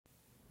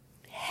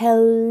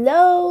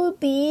Hello,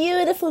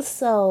 beautiful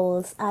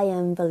souls. I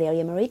am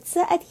Valeria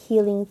Maritza at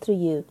Healing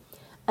Through You.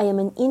 I am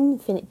an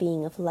infinite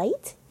being of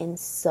light, and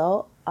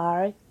so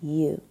are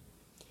you.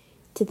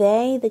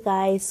 Today, the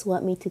guys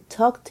want me to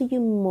talk to you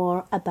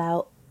more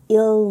about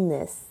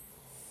illness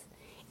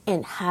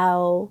and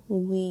how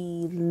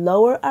we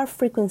lower our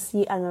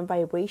frequency and our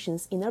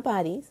vibrations in our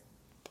bodies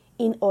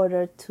in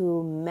order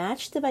to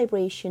match the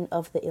vibration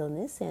of the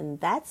illness, and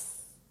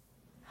that's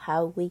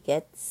how we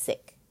get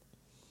sick.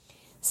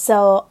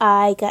 So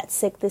I got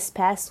sick this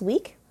past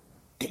week.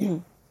 It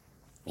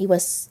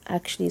was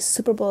actually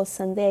Super Bowl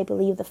Sunday, I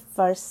believe, the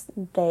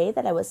first day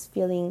that I was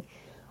feeling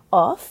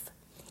off.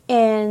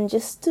 And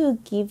just to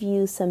give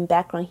you some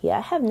background here, I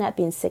have not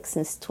been sick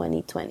since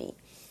 2020.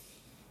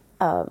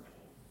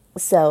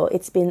 So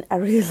it's been a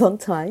really long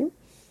time.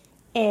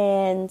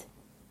 And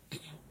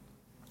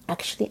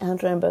actually, I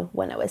don't remember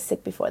when I was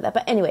sick before that.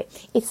 But anyway,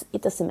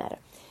 it doesn't matter.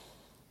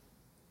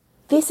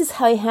 This is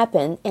how it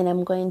happened, and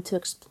I'm going to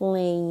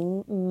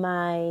explain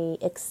my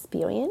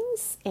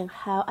experience and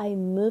how I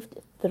moved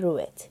through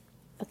it,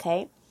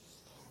 okay?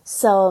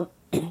 So,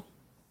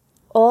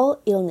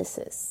 all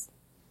illnesses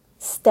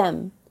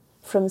stem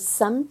from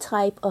some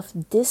type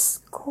of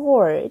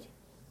discord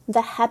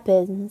that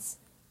happens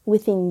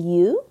within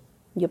you,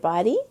 your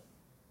body,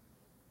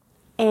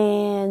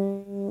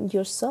 and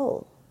your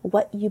soul,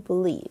 what you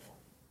believe.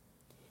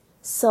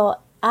 So,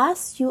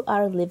 as you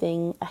are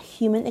living a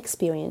human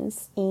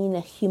experience in a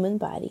human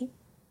body,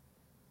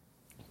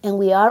 and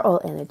we are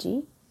all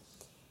energy,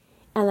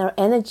 and our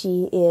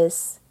energy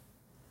is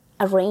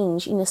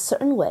arranged in a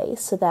certain way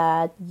so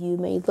that you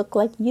may look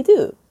like you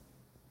do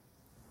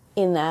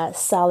in a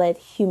solid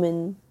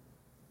human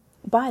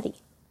body.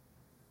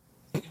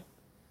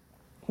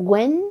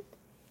 When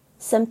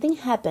something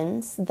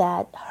happens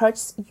that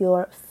hurts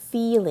your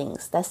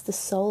feelings, that's the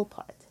soul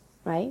part,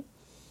 right?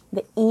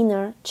 The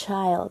inner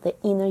child, the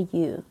inner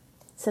you.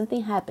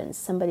 Something happens.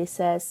 Somebody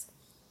says,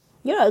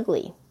 "You're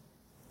ugly.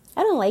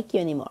 I don't like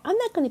you anymore. I'm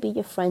not going to be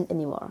your friend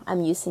anymore."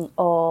 I'm using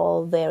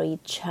all very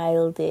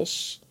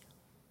childish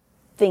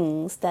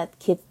things that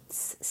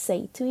kids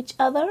say to each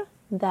other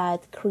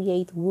that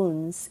create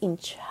wounds in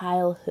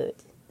childhood.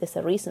 There's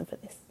a reason for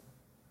this.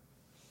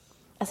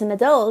 As an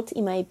adult,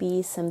 it might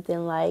be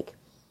something like,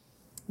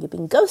 you've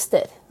been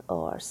ghosted,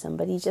 or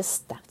somebody just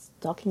stopped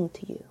talking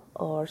to you,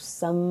 or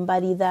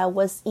somebody that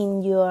was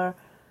in your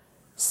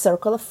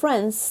circle of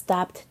friends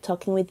stopped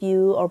talking with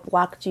you, or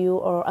blocked you,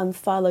 or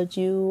unfollowed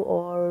you,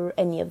 or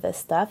any of that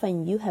stuff,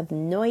 and you have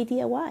no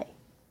idea why.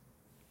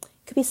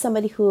 It could be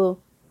somebody who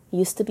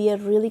used to be a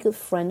really good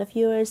friend of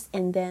yours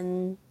and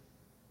then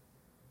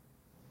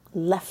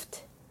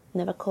left,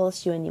 never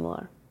calls you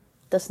anymore,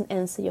 doesn't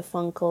answer your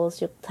phone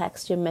calls, your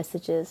texts, your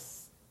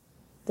messages,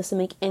 doesn't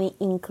make any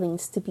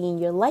inklings to be in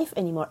your life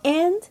anymore,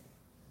 and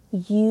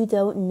you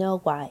don't know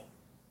why.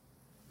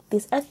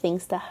 These are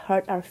things that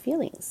hurt our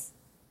feelings.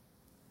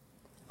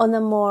 On a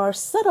more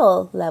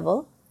subtle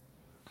level,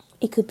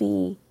 it could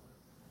be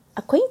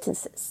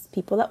acquaintances,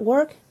 people at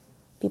work,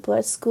 people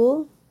at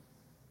school,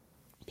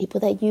 people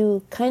that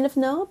you kind of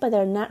know but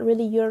are not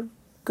really your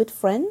good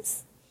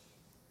friends.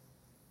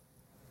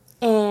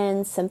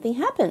 And something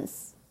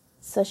happens,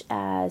 such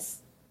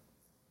as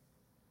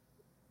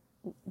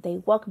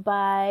they walk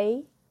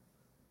by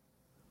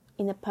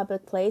in a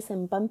public place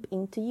and bump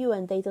into you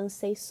and they don't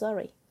say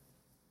sorry.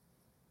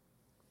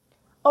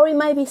 Or it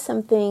might be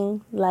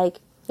something like,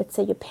 let's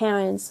say your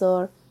parents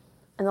or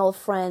an old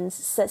friend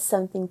says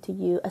something to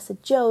you as a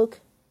joke,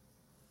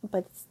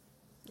 but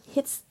it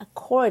hits a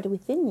chord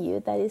within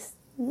you that is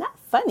not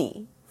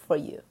funny for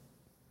you.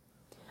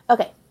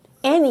 Okay,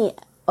 any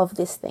of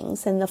these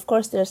things, and of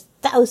course there's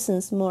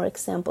thousands more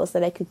examples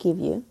that I could give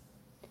you,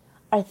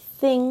 are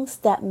things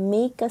that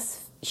make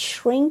us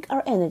shrink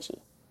our energy.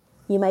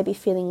 You might be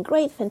feeling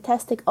great,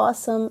 fantastic,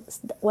 awesome.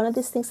 One of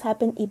these things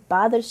happen, it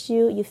bothers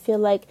you. You feel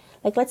like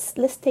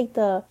let's take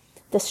the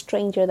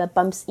stranger that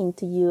bumps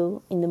into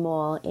you in the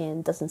mall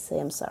and doesn't say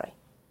I'm sorry.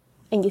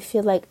 And you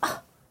feel like,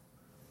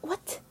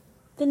 what?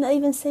 They're not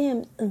even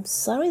saying I'm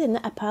sorry, they're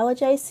not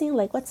apologizing.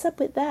 Like, what's up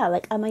with that?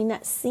 Like, am I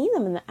not seen?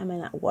 Am I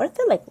not worth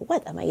it? Like,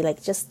 what? Am I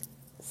like just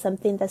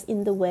something that's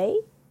in the way?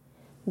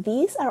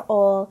 These are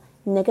all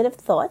negative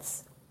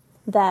thoughts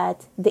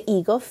that the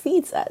ego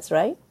feeds us,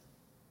 right?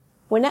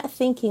 We're not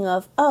thinking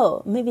of,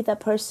 maybe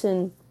that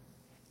person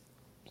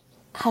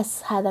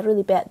has had a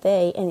really bad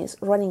day and is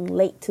running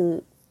late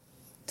to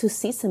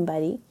see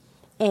somebody,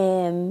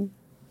 and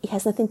it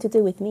has nothing to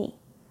do with me.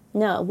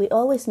 No, we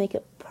always make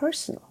it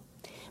personal.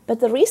 But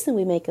the reason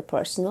we make it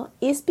personal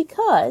is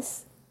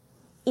because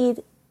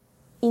it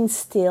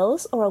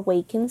instills or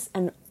awakens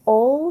an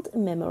old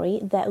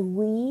memory that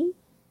we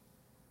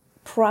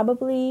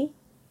probably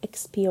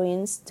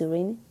experienced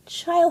during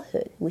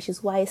childhood, which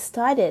is why I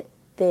started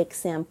the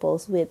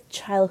examples with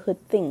childhood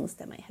things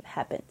that might have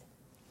happened.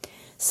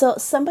 So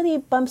somebody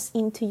bumps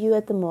into you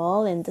at the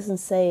mall and doesn't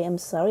say I'm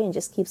sorry and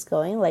just keeps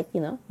going like,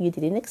 you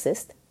didn't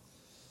exist.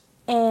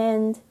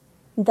 And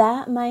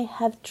that might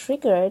have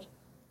triggered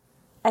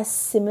a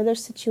similar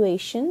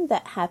situation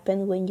that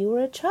happened when you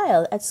were a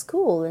child at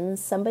school and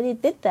somebody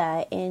did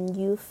that and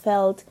you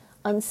felt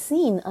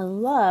unseen,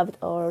 unloved,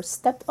 or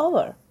stepped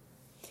over.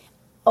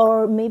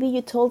 Or maybe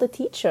you told a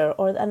teacher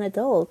or an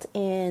adult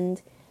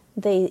and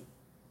they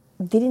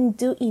didn't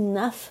do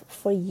enough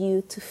for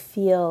you to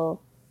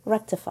feel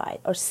rectified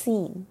or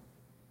seen.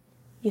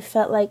 You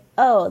felt like,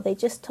 oh, they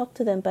just talked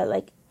to them, but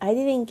like, I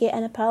didn't get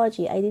an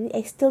apology.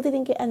 I still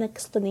didn't get an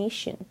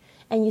explanation.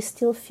 And you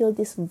still feel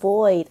this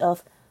void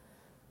of,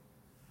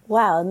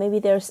 wow, maybe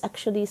there's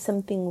actually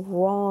something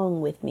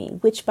wrong with me,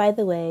 which, by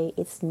the way,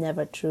 it's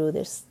never true.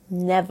 There's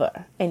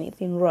never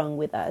anything wrong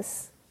with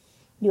us.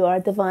 You are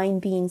divine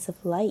beings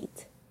of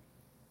light.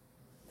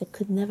 There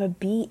could never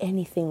be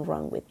anything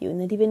wrong with you.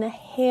 Not even a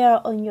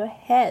hair on your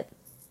head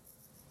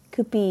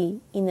could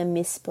be in a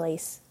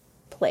misplaced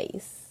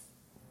place.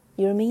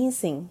 You're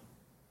amazing.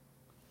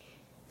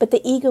 But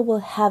the ego will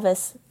have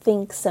us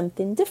think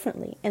something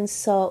differently. And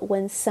so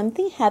when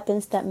something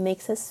happens that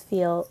makes us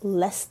feel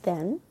less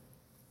than,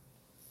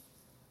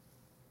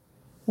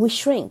 we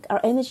shrink, our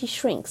energy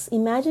shrinks.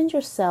 Imagine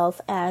yourself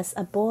as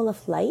a ball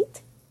of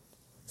light.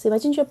 So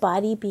imagine your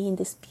body being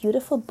this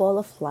beautiful ball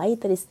of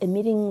light that is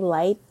emitting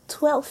light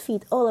 12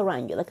 feet all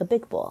around you, like a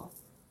big ball.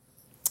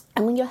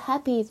 And when you're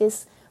happy,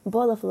 this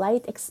ball of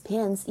light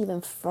expands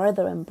even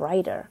further and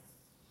brighter.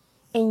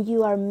 And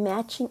you are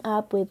matching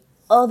up with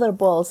other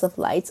balls of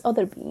lights,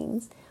 other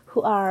beings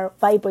who are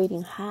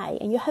vibrating high,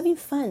 and you're having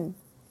fun.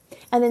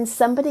 And then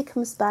somebody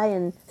comes by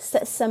and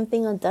says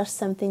something or does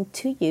something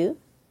to you,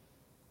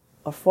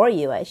 or for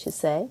you, I should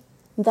say,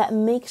 that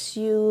makes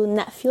you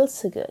not feel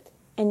so good.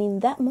 And in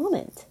that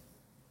moment,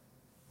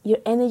 your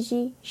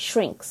energy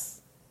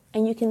shrinks.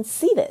 And you can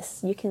see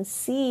this. You can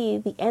see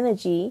the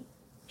energy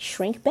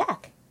shrink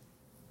back.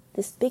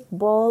 This big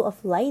ball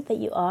of light that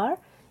you are,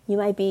 you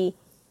might be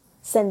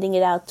sending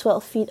it out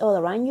 12 feet all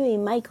around you. It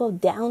might go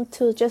down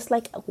to just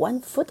like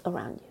 1 foot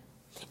around you.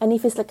 And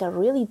if it's like a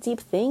really deep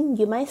thing,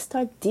 you might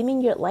start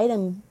dimming your light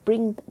and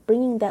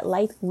bringing that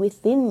light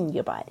within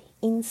your body,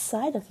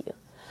 inside of you.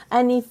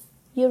 And if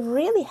you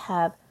really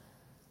have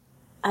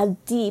a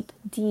deep,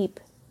 deep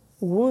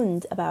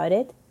wound about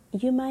it,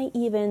 you might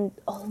even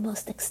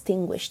almost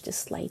extinguish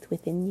this light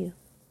within you.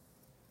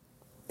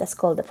 That's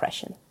called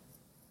depression.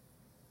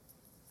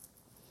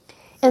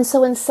 And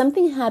so when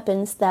something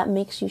happens that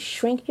makes you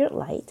shrink your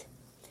light,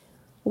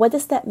 what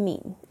does that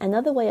mean?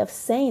 Another way of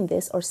saying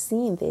this or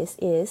seeing this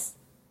is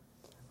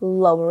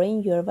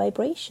lowering your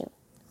vibration.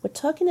 We're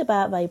talking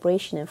about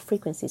vibration and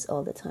frequencies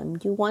all the time.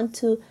 You want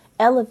to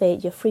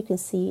elevate your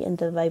frequency and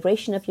the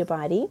vibration of your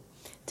body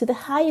to the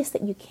highest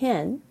that you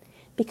can,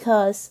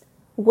 because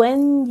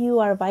when you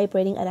are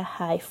vibrating at a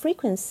high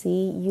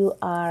frequency, you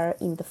are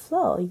in the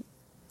flow.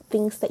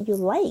 Things that you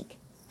like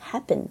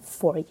happen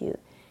for you.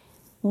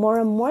 More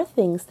and more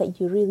things that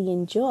you really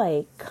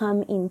enjoy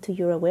come into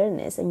your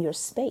awareness and your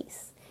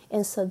space.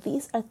 And so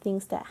these are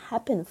things that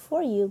happen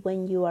for you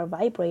when you are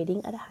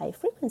vibrating at a high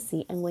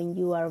frequency. And when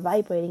you are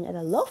vibrating at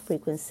a low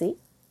frequency,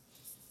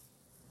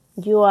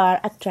 you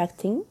are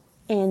attracting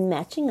and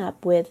matching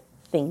up with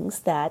things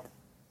that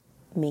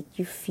make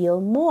you feel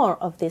more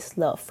of these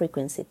low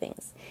frequency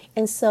things.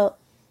 And so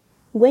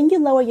when you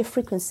lower your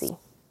frequency,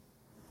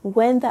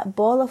 when that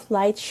ball of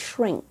light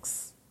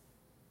shrinks,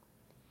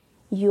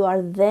 you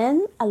are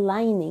then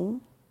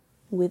aligning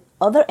with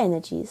other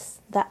energies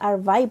that are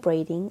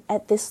vibrating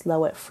at this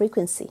lower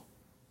frequency.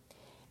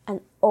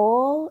 And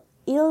all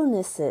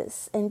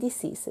illnesses and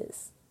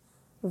diseases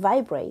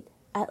vibrate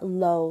at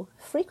low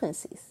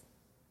frequencies.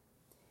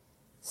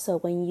 So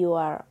when you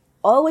are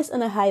always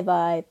on a high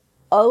vibe,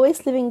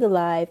 always living the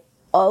life,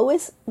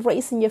 always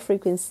raising your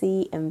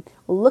frequency and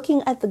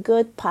looking at the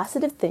good,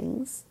 positive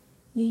things,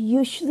 you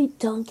usually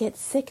don't get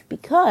sick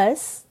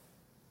because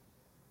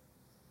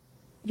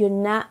you're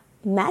not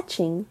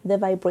matching the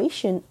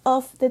vibration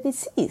of the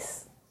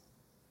disease.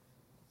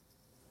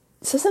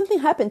 So something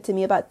happened to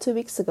me about 2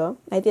 weeks ago.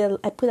 I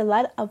put a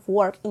lot of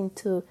work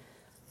into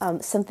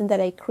something that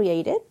I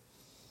created,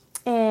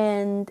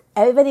 and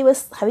everybody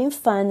was having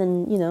fun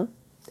and,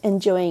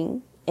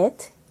 enjoying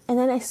it. And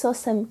then I saw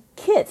some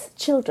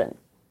children,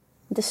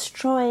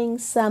 destroying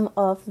some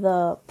of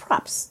the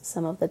props,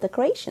 some of the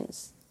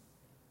decorations.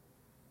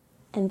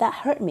 And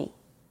that hurt me.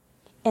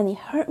 And it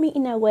hurt me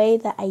in a way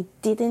that I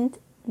didn't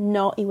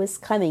know it was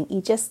coming.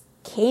 It just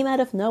came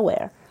out of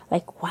nowhere.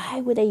 Like,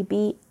 why would I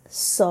be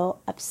so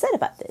upset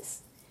about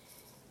this?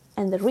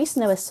 And the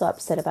reason I was so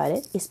upset about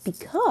it is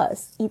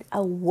because it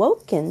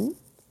awoken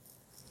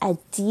a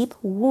deep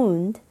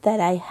wound that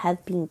I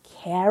had been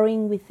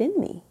carrying within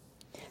me.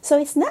 So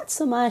it's not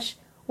so much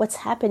what's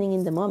happening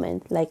in the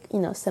moment, like,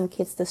 some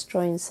kids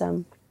destroying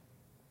some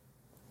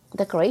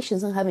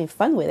decorations and having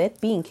fun with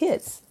it, being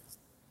kids.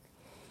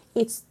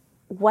 It's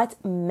what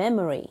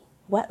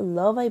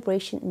low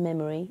vibration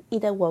memory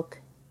it awoke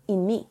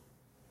in me.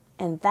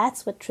 And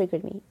that's what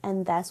triggered me.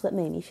 And that's what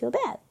made me feel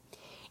bad.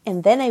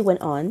 And then I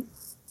went on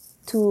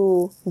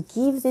to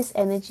give this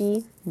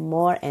energy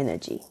more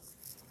energy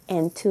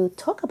and to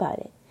talk about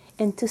it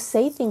and to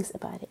say things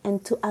about it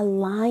and to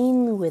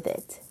align with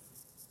it.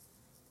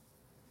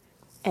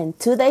 And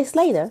 2 days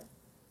later,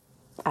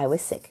 I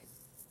was sick.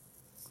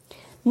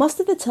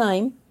 Most of the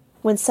time,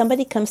 when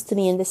somebody comes to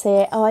me and they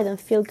say, oh, I don't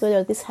feel good,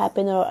 or this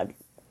happened,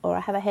 or I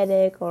have a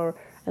headache, or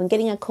I'm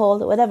getting a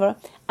cold, or whatever,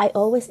 I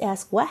always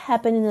ask, what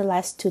happened in the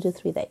last 2 to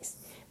 3 days?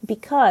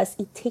 Because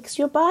it takes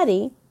your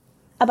body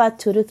about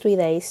 2 to 3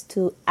 days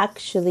to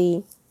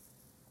actually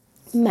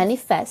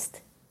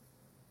manifest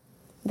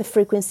the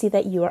frequency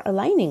that you are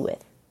aligning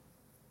with.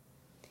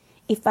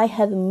 If I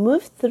had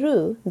moved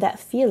through that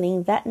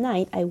feeling that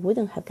night, I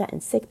wouldn't have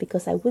gotten sick,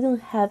 because I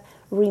wouldn't have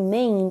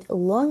remained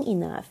long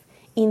enough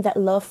in that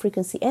low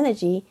frequency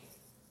energy,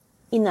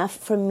 enough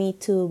for me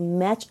to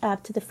match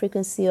up to the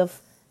frequency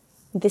of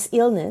this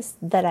illness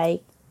that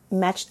I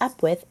matched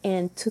up with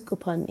and took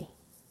upon me.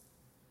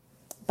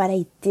 But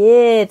I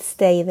did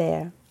stay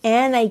there,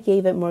 and I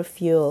gave it more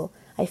fuel.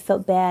 I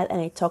felt bad,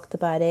 and I talked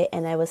about it,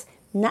 and I was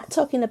not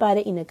talking about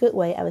it in a good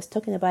way. I was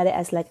talking about it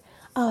as like,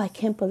 oh, I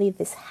can't believe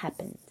this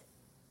happened.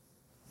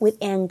 With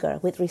anger,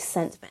 with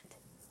resentment.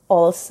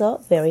 Also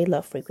very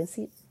low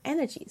frequency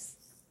energies.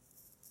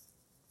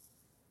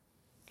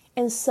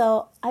 And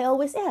so I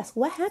always ask,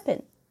 what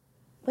happened?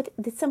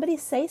 Did somebody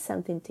say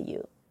something to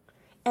you?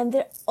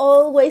 And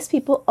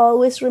people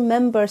always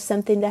remember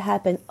something that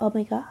happened. Oh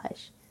my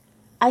gosh,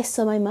 I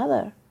saw my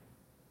mother.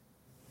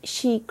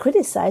 She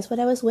criticized what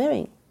I was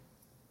wearing.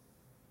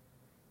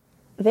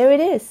 There it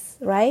is,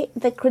 right?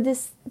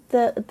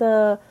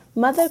 The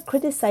mother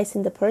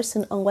criticizing the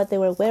person on what they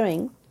were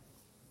wearing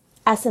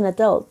as an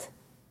adult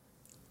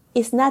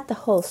is not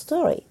the whole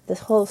story. The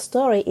whole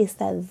story is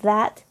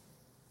that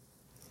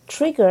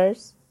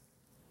triggers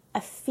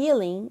a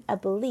feeling, a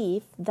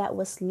belief that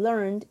was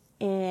learned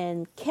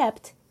and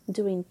kept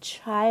during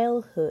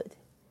childhood.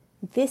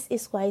 This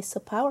is why it's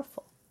so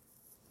powerful.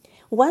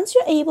 Once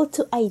you're able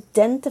to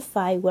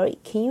identify where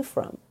it came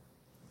from,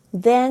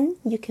 then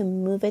you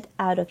can move it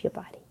out of your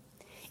body.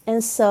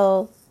 And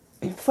so,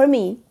 for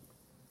me,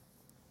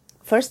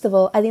 first of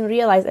all, I didn't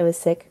realize I was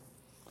sick.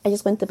 I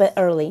just went to bed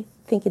early,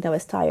 thinking I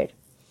was tired.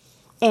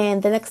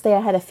 And the next day I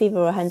had a fever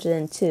of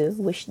 102,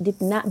 which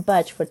did not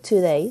budge for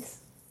 2 days.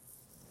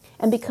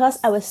 And because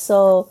I was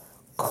so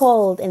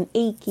cold and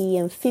achy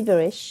and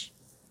feverish,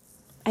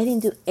 I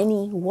didn't do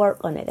any work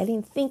on it. I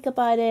didn't think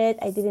about it.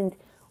 I didn't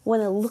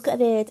want to look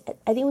at it.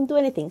 I didn't do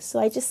anything. So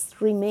I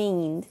just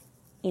remained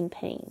in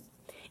pain.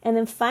 And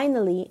then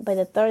finally, by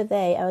the 3rd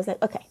day, I was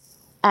like, okay,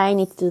 I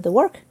need to do the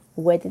work.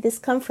 Where did this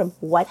come from?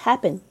 What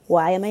happened?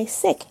 Why am I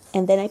sick?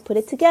 And then I put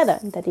it together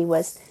that it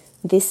was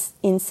this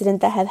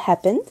incident that had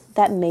happened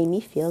that made me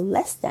feel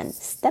less than,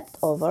 stepped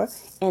over,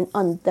 and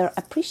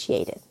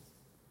underappreciated.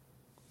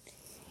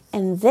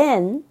 And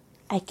then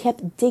I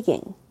kept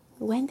digging.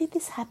 When did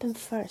this happen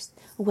first?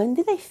 When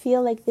did I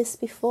feel like this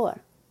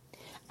before?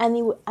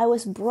 And I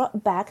was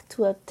brought back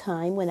to a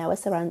time when I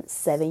was around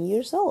 7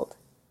 years old.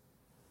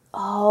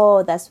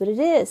 Oh, that's what it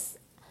is.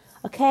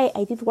 Okay,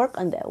 I did work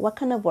on that. What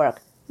kind of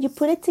work? You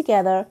put it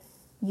together,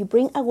 you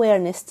bring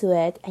awareness to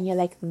it, and you're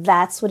like,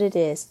 that's what it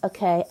is.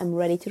 Okay, I'm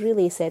ready to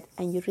release it,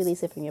 and you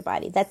release it from your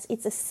body.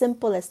 It's as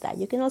simple as that.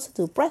 You can also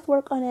do breath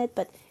work on it,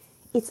 but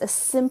it's as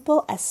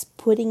simple as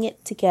putting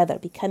it together,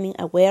 becoming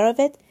aware of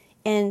it,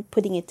 and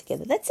putting it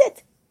together. That's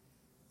it.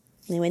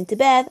 And I went to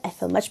bed. I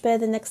felt much better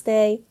the next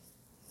day.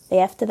 Day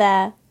after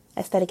that,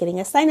 I started getting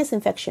a sinus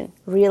infection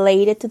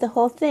related to the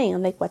whole thing.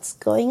 I'm like, what's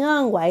going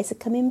on? Why is it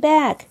coming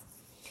back?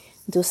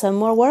 Do some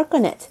more work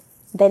on it.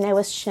 Then I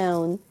was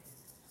shown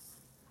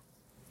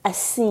a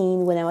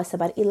scene when I was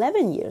about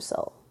 11 years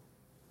old,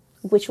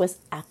 which was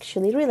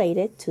actually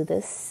related to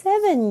the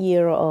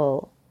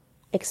 7-year-old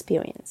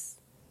experience.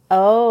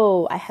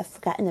 Oh, I have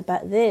forgotten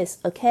about this.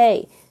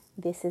 Okay,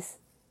 this is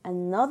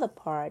another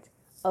part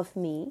of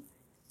me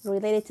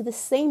related to the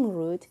same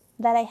root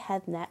that I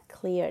had not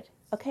cleared.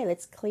 Okay,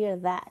 let's clear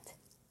that.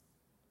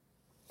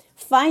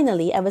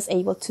 Finally, I was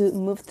able to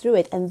move through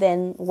it. And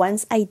then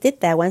once I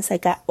did that, once I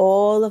got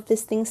all of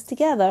these things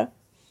together,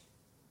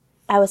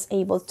 I was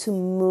able to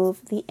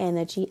move the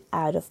energy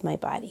out of my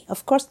body.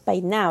 Of course, by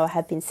now I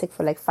have been sick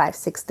for like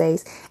 5-6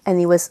 days,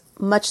 and it was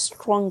much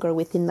stronger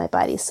within my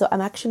body. So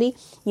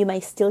you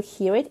might still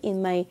hear it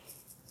in my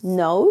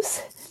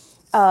nose.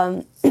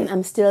 I'm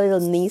still a little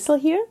nasal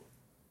here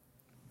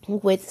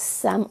with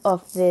some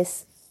of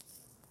this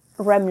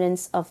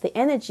remnants of the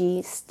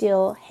energy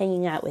still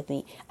hanging out with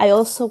me. I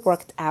also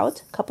worked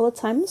out a couple of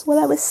times while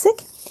I was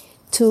sick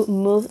to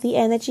move the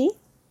energy.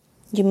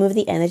 You move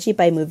the energy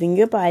by moving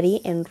your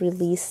body and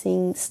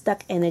releasing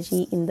stuck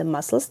energy in the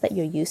muscles that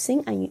you're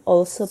using, and you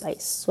also by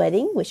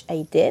sweating, which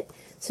I did.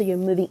 So you're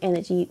moving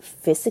energy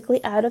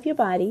physically out of your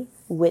body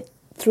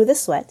through the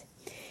sweat.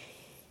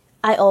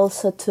 I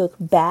also took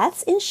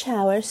baths and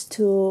showers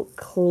to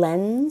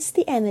cleanse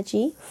the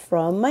energy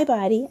from my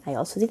body. I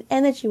also did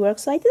energy work.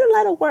 So I did a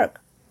lot of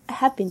work. I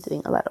have been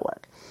doing a lot of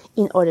work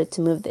in order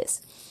to move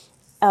this.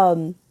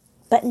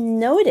 But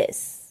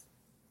notice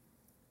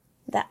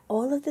that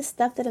all of the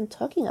stuff that I'm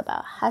talking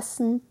about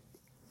hasn't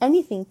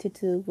anything to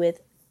do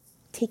with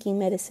taking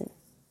medicine.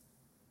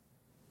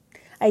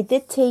 I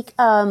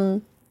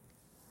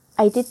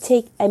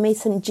made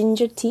some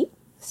ginger tea.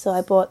 So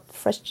I bought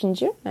fresh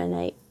ginger and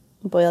I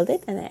boiled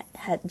it and I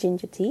had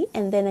ginger tea.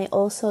 And then I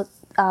also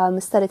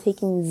started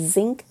taking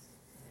zinc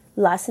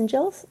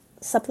lozenges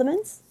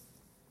supplements.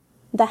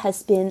 That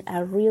has been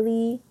a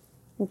really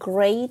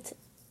great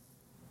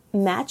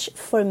match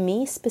for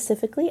me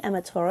specifically. I'm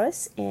a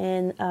Taurus,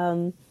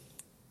 and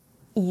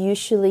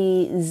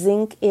usually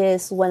zinc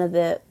is one of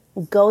the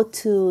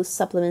go-to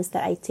supplements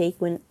that I take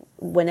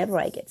whenever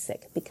I get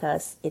sick,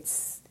 because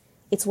it's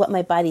what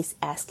my body's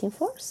asking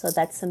for. So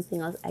that's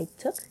something else I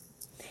took.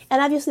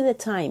 And obviously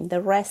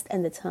the rest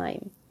and the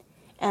time.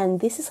 And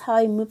this is how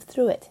I moved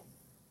through it.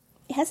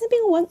 It hasn't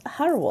been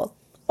horrible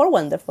or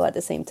wonderful at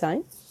the same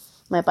time.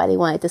 My body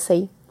wanted to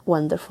say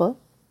wonderful.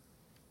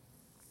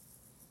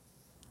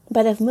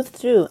 But I've moved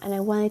through, and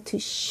I wanted to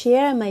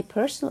share my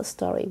personal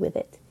story with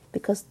it,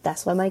 because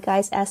that's what my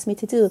guys asked me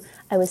to do.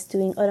 I was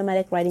doing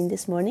automatic writing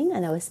this morning,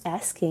 and I was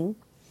asking,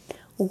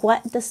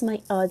 what does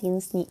my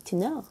audience need to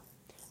know?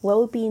 What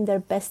would be in their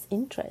best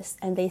interest?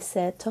 And they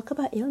said, talk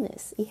about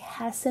illness. It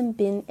hasn't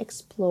been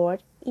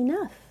explored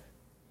enough.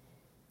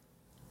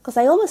 Because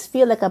I almost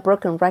feel like a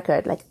broken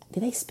record. Like,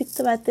 did I speak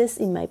about this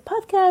in my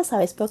podcast? Have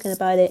I spoken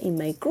about it in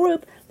my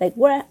group?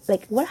 Where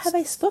have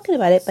I spoken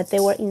about it? But they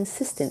were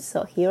insistent.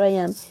 So here I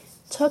am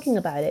talking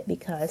about it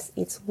because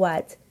it's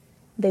what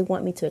they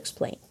want me to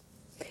explain.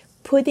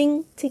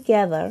 Putting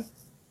together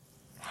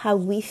how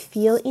we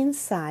feel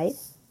inside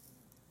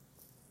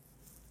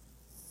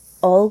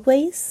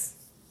always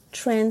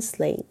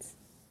translates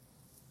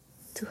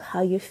to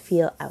how you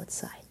feel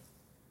outside.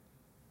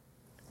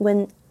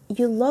 When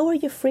you lower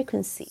your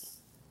frequency,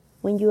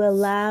 when you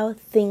allow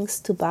things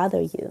to bother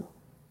you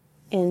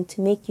and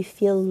to make you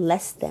feel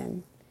less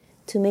than,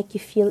 to make you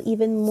feel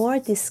even more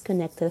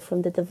disconnected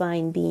from the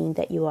divine being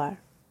that you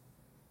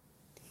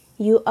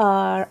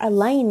are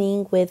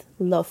aligning with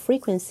low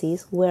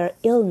frequencies where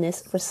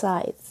illness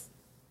resides.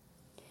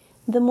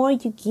 The more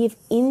you give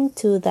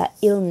into that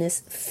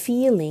illness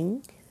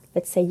feeling,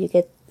 let's say you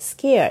get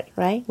scared,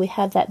 right? We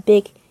have that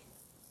big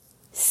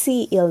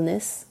C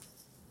illness.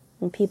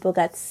 When people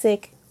got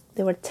sick,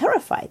 they were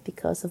terrified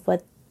because of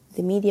what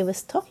the media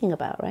was talking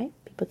about, right?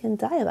 People can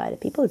die about it.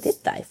 People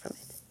did die from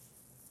it.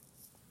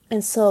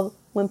 And so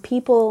when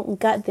people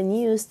got the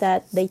news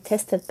that they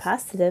tested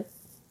positive,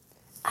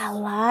 a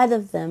lot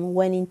of them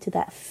went into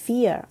that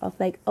fear of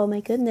like, oh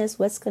my goodness,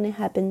 what's going to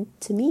happen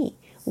to me?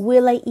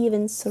 Will I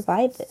even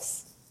survive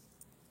this?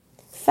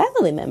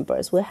 Family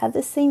members will have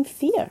the same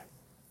fear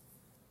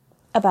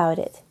about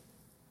it.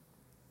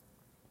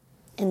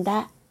 And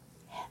that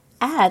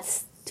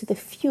adds to the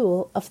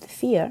fuel of the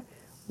fear,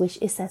 which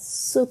is a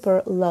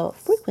super low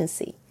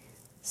frequency.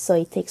 So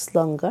it takes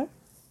longer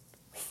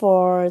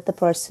for the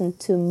person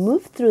to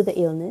move through the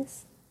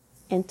illness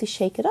and to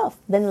shake it off.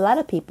 Then a lot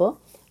of people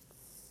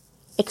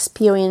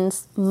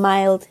experience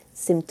mild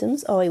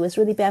symptoms. Oh, it was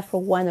really bad for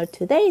 1 or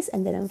 2 days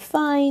and then I'm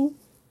fine.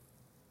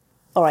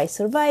 Or I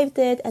survived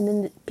it. And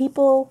then the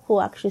people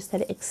who actually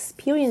started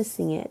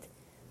experiencing it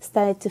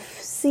started to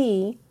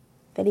see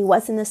that it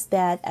wasn't as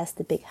bad as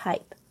the big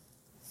hype.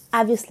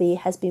 Obviously, it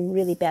has been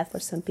really bad for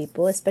some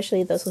people,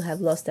 especially those who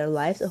have lost their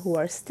lives or who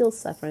are still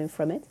suffering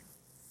from it.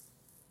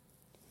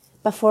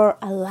 But for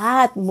a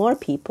lot more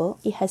people,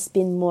 it has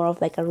been more of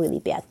like a really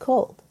bad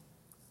cold.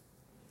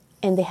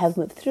 And they have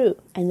moved through.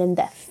 And then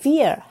that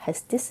fear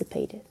has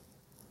dissipated,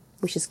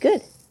 which is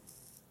good.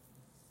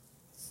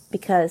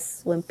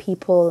 Because when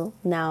people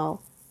now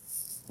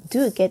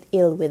do get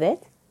ill with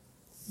it,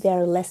 they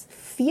are less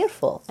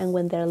fearful. And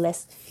when they're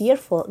less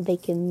fearful, they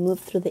can move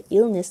through the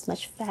illness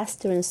much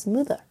faster and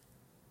smoother.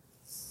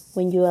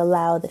 When you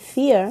allow the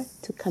fear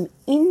to come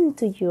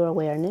into your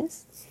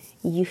awareness,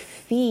 you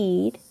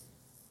feed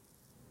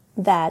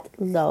that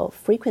low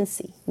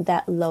frequency,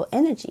 that low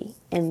energy,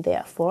 and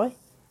therefore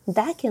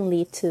that can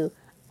lead to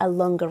a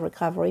longer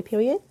recovery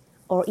period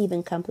or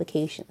even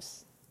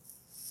complications.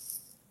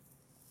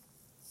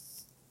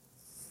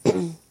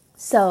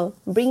 So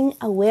bring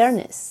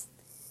awareness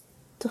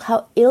to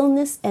how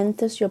illness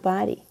enters your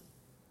body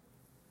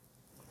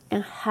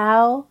and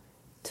how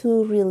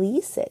to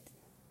release it,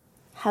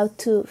 how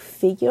to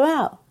figure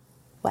out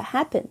what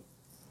happened,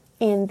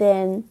 and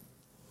then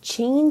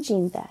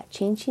changing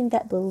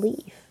that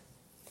belief.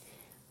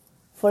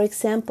 For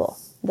example,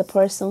 the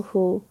person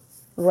who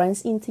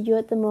runs into you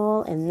at the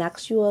mall and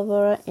knocks you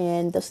over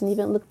and doesn't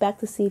even look back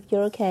to see if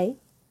you're okay,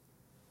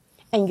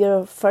 and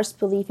your first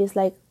belief is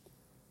like,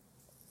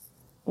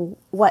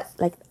 what?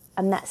 Like,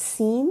 I'm not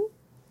seen?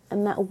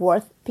 I'm not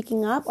worth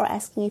picking up or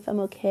asking if I'm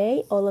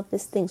okay? All of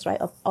these things, right?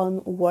 Of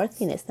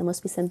unworthiness. There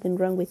must be something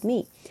wrong with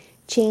me.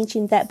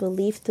 Changing that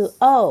belief to,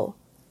 oh,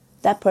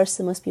 that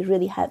person must be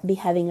really be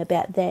having a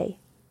bad day.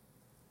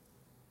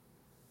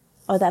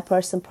 Or that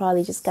person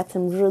probably just got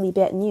some really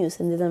bad news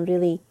and they don't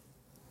really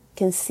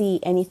can see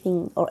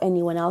anything or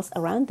anyone else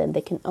around them.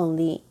 They can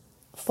only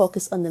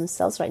focus on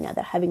themselves right now.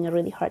 They're having a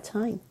really hard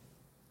time.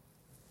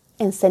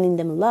 And sending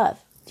them love.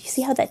 Do you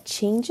see how that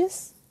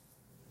changes?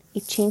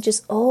 It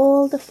changes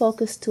all the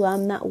focus to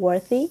I'm not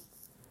worthy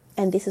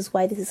and this is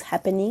why this is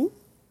happening,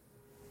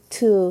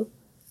 to,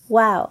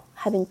 wow,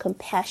 having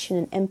compassion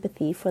and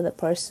empathy for the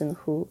person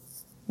who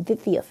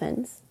did the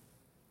offense,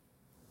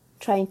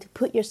 trying to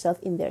put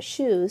yourself in their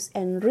shoes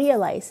and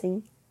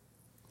realizing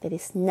that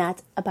it's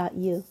not about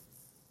you.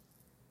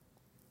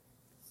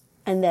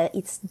 And that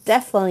it's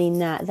definitely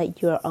not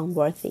that you're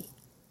unworthy.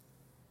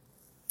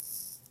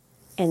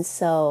 And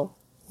so,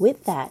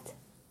 with that,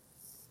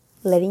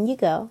 letting you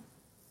go,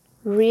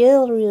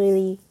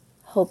 really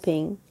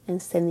hoping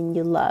and sending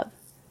you love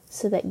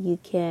so that you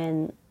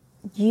can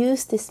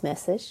use this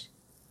message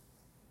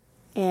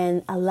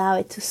and allow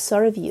it to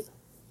serve you.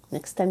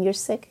 Next time you're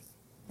sick,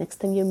 next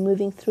time you're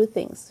moving through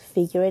things,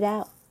 figure it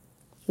out.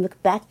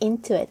 Look back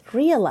into it.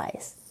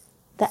 Realize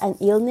that an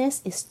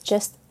illness is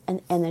just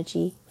an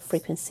energy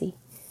frequency.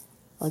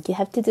 All you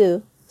have to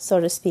do, so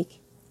to speak,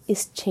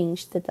 is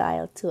change the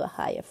dial to a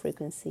higher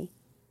frequency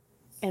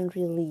and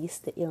release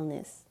the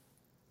illness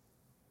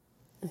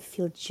and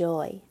feel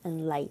joy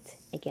and light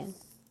again.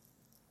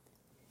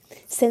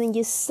 Sending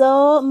you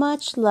so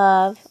much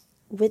love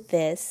with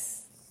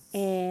this,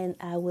 and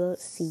I will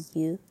see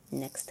you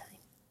next time.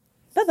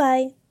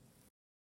 Bye-bye.